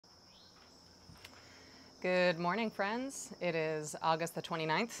Good morning, friends. It is August the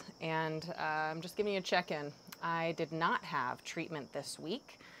 29th, and I'm just giving you a check-in. I did not have treatment this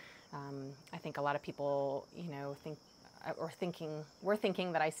week. I think a lot of people, we're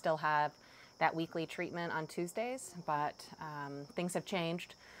thinking that I still have that weekly treatment on Tuesdays, but things have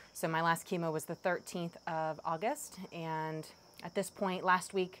changed. So my last chemo was the 13th of August, and at this point,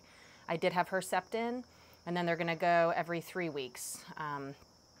 last week, I did have Herceptin, and then they're going to go every 3 weeks.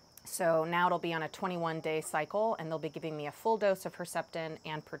 So now it'll be on a 21-day cycle, and they'll be giving me a full dose of Herceptin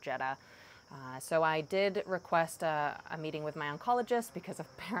and Perjeta. So I did request a meeting with my oncologist because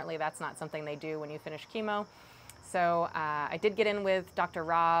apparently that's not something they do when you finish chemo. So I did get in with Dr.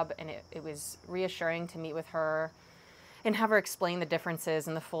 Rob, and it was reassuring to meet with her and have her explain the differences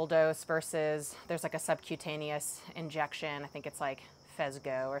in the full dose versus there's like a subcutaneous injection. I think it's like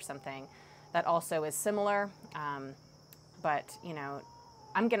Phesgo or something that also is similar. But,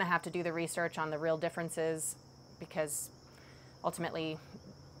 I'm going to have to do the research on the real differences because ultimately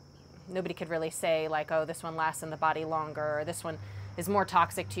nobody could really say like, oh, this one lasts in the body longer, or this one is more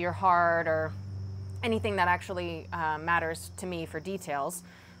toxic to your heart, or anything that actually matters to me for details.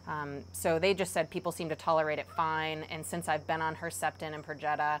 So they just said people seem to tolerate it fine, and since I've been on Herceptin and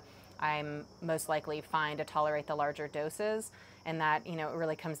Perjeta, I'm most likely fine to tolerate the larger doses, and that, it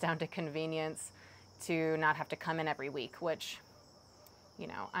really comes down to convenience to not have to come in every week, which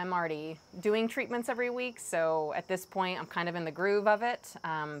I'm already doing treatments every week, so at this point I'm kind of in the groove of it,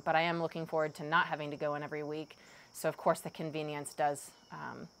 but I am looking forward to not having to go in every week. So of course the convenience does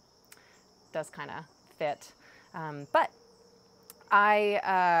kind of fit. But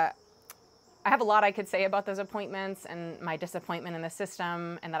I have a lot I could say about those appointments and my disappointment in the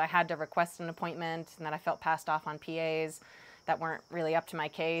system, and that I had to request an appointment, and that I felt passed off on PAs that weren't really up to my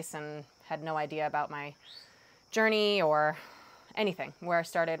case and had no idea about my journey or anything, where I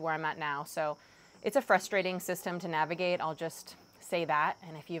started, where I'm at now. So it's a frustrating system to navigate. I'll just say that.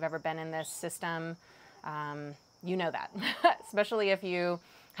 And if you've ever been in this system, you know that, especially if you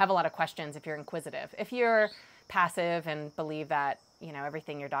have a lot of questions, if you're inquisitive. If you're passive and believe that,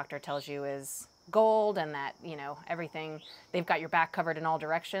 everything your doctor tells you is gold and that, everything, they've got your back covered in all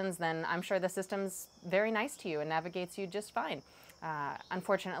directions, then I'm sure the system's very nice to you and navigates you just fine.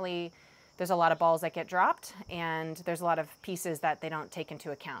 Unfortunately, there's a lot of balls that get dropped, and there's a lot of pieces that they don't take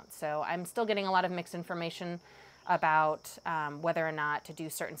into account. So I'm still getting a lot of mixed information about whether or not to do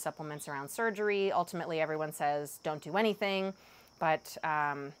certain supplements around surgery. Ultimately, everyone says don't do anything, but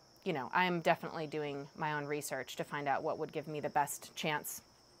I'm definitely doing my own research to find out what would give me the best chance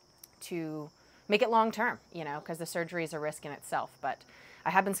to make it long term, because the surgery is a risk in itself. But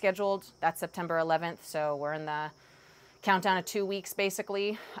I have been scheduled. That's September 11th, so we're in the countdown of 2 weeks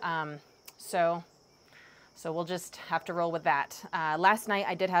basically. So we'll just have to roll with that. Last night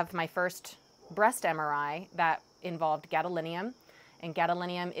I did have my first breast MRI that involved gadolinium, and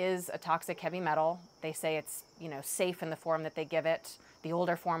gadolinium is a toxic heavy metal. They say it's safe in the form that they give it. The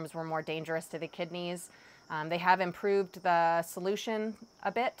older forms were more dangerous to the kidneys. They have improved the solution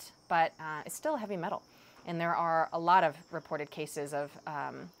a bit, but it's still a heavy metal. And there are a lot of reported cases of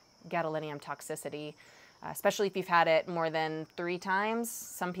gadolinium toxicity, especially if you've had it more than 3 times.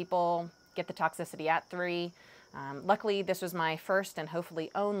 Some people get the toxicity at 3. Luckily, this was my first and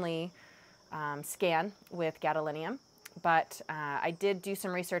hopefully only scan with gadolinium. But I did do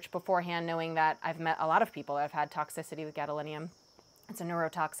some research beforehand, knowing that I've met a lot of people that have had toxicity with gadolinium. It's a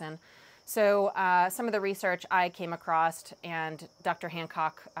neurotoxin. So some of the research I came across, and Dr.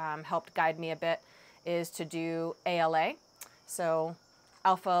 Hancock helped guide me a bit, is to do ALA, so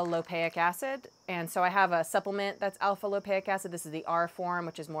alpha lopeic acid. And so I have a supplement that's alpha lopeic acid. This is the R form,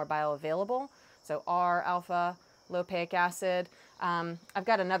 which is more bioavailable. So R alpha lopeic acid. I've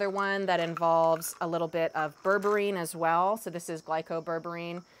got another one that involves a little bit of berberine as well. So this is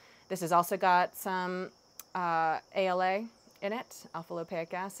glycoberberine. This has also got some ALA in it, alpha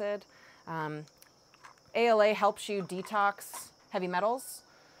lopeic acid. ALA helps you detox heavy metals.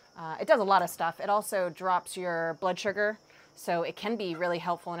 It does a lot of stuff. It also drops your blood sugar. So it can be really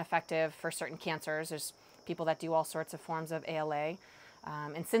helpful and effective for certain cancers. There's people that do all sorts of forms of ALA.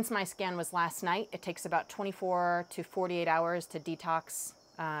 And since my scan was last night, it takes about 24 to 48 hours to detox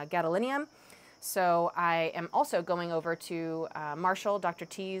gadolinium. So I am also going over to Marshall, Dr.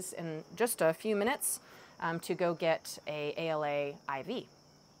 T's, in just a few minutes to go get a ALA IV.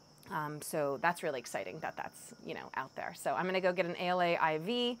 So that's really exciting that that's, out there. So I'm going to go get an ALA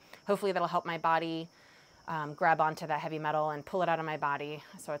IV. Hopefully that'll help my body grab onto that heavy metal and pull it out of my body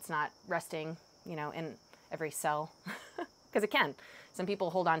so it's not resting, in every cell, because it can. Some people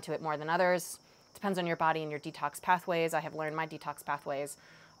hold on to it more than others. It depends on your body and your detox pathways. I have learned my detox pathways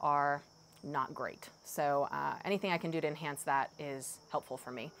are not great. So anything I can do to enhance that is helpful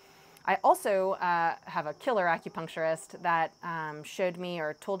for me. I also have a killer acupuncturist that showed me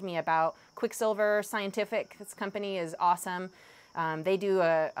or told me about Quicksilver Scientific. This company is awesome. They do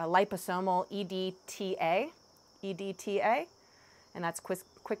a liposomal EDTA, and that's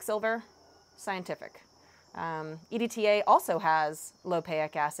Quicksilver Scientific. EDTA also has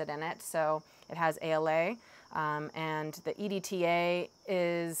lopeic acid in it, so it has ALA, and the EDTA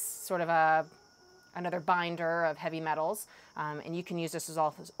is sort of another binder of heavy metals, and you can use this as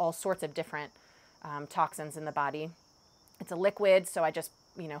all sorts of different toxins in the body. It's a liquid, so I just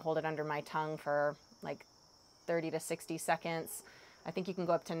hold it under my tongue for like 30 to 60 seconds. I think you can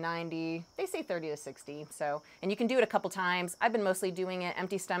go up to 90. They say 30 to 60. So, and you can do it a couple times. I've been mostly doing it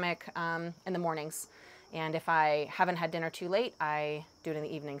empty stomach in the mornings. And if I haven't had dinner too late, I do it in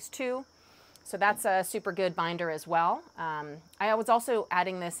the evenings too. So that's a super good binder as well. I was also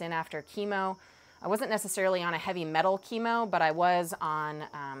adding this in after chemo. I wasn't necessarily on a heavy metal chemo, but I was on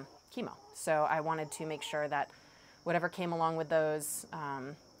chemo. So I wanted to make sure that whatever came along with those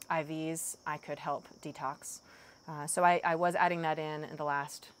IVs, I could help detox. So I was adding that in the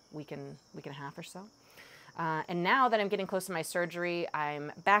last week and a half or so. And now that I'm getting close to my surgery,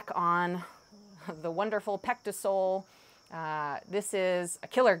 I'm back on the wonderful Pectisol. This is a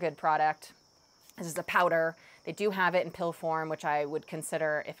killer good product. This is a powder. They do have it in pill form, which I would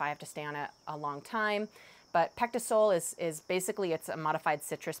consider if I have to stay on it a long time. But Pectisol is basically, it's a modified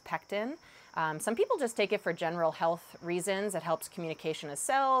citrus pectin. Some people just take it for general health reasons. It helps communication of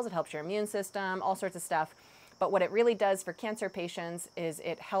cells, it helps your immune system, all sorts of stuff. But what it really does for cancer patients is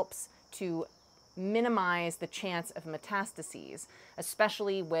it helps to minimize the chance of metastases,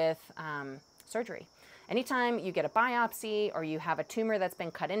 especially with surgery. Anytime you get a biopsy or you have a tumor that's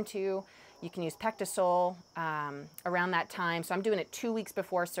been cut into, you can use Pectisol around that time. So I'm doing it 2 weeks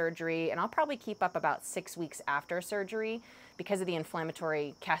before surgery, and I'll probably keep up about 6 weeks after surgery because of the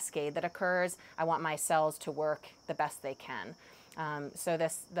inflammatory cascade that occurs. I want my cells to work the best they can. So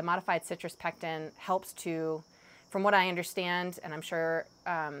the modified citrus pectin helps to, from what I understand, and I'm sure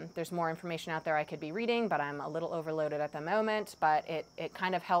there's more information out there I could be reading, but I'm a little overloaded at the moment, but it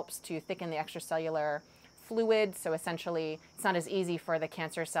kind of helps to thicken the extracellular fluid. So essentially, it's not as easy for the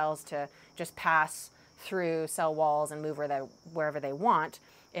cancer cells to just pass through cell walls and move wherever they want.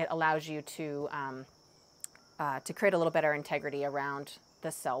 It allows you to create a little better integrity around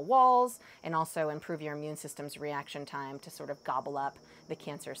the cell walls and also improve your immune system's reaction time to sort of gobble up the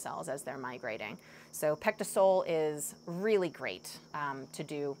cancer cells as they're migrating. So Pectisol is really great to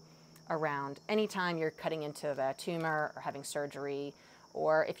do around anytime you're cutting into the tumor or having surgery,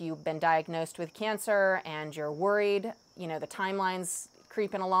 or if you've been diagnosed with cancer and you're worried, the timeline's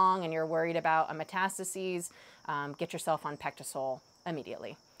creeping along and you're worried about a metastases, get yourself on Pectisol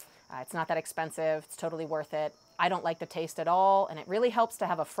immediately. It's not that expensive. It's totally worth it. I don't like the taste at all, and it really helps to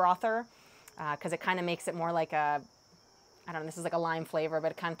have a frother because it kind of makes it more like I don't know, this is like a lime flavor,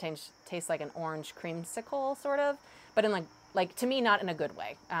 but it kind of tastes like an orange creamsicle, sort of, but in like to me, not in a good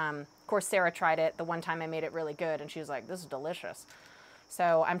way. Of course, Sarah tried it the one time I made it really good, and she was like, this is delicious.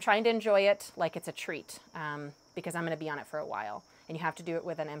 So I'm trying to enjoy it like it's a treat because I'm going to be on it for a while, and you have to do it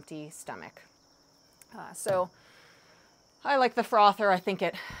with an empty stomach. So I like the frother. I think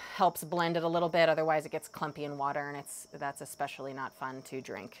it helps blend it a little bit. Otherwise, it gets clumpy in water, and that's especially not fun to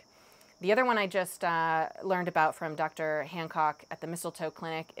drink. The other one I just learned about from Dr. Hancock at the Mistletoe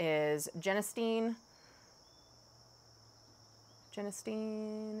Clinic is genistein.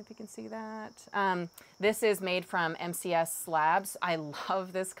 Genistein, if you can see that. This is made from MCS Labs. I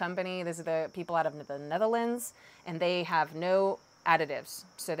love this company. This is the people out of the Netherlands, and they have no additives.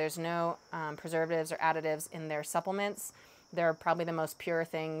 So there's no preservatives or additives in their supplements. They're probably the most pure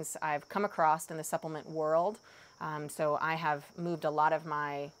things I've come across in the supplement world. So I have moved a lot of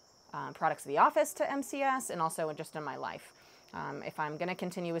my products of the office to MCS and also just in my life. If I'm going to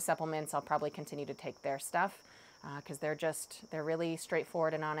continue with supplements, I'll probably continue to take their stuff because they're really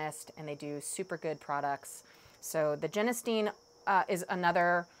straightforward and honest, and they do super good products. So the genistein is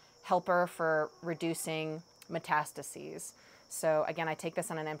another helper for reducing metastases. So again, I take this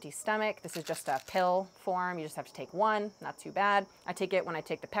on an empty stomach. This is just a pill form. You just have to take one, not too bad. I take it when I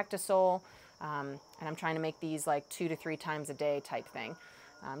take the Pectisol, and I'm trying to make these like 2 to 3 times a day type thing,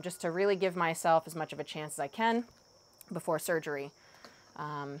 just to really give myself as much of a chance as I can before surgery,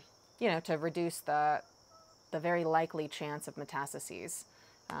 to reduce the very likely chance of metastases.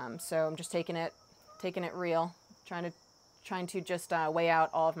 So I'm just taking it real, trying to just weigh out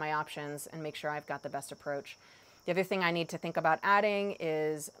all of my options and make sure I've got the best approach. The other thing I need to think about adding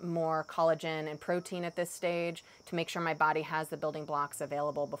is more collagen and protein at this stage to make sure my body has the building blocks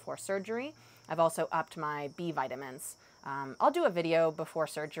available before surgery. I've also upped my B vitamins. I'll do a video before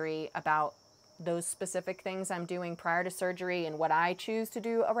surgery about those specific things I'm doing prior to surgery and what I choose to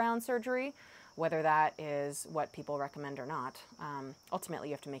do around surgery, whether that is what people recommend or not. Ultimately,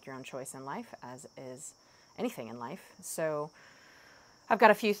 you have to make your own choice in life, as is anything in life. So I've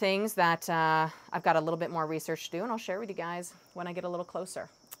got a few things that I've got a little bit more research to do, and I'll share with you guys when I get a little closer.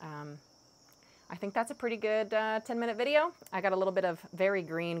 I think that's a pretty good 10-minute video. I got a little bit of very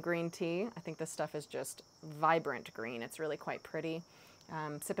green tea. I think this stuff is just vibrant green. It's really quite pretty.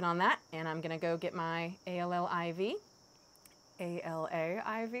 Sipping on that, and I'm gonna go get my ALA IV,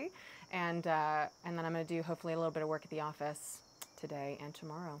 and then I'm gonna do hopefully a little bit of work at the office today and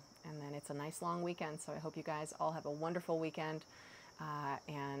tomorrow. And then it's a nice long weekend, so I hope you guys all have a wonderful weekend,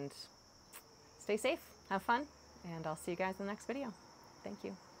 and stay safe, have fun, and I'll see you guys in the next video. Thank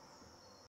you.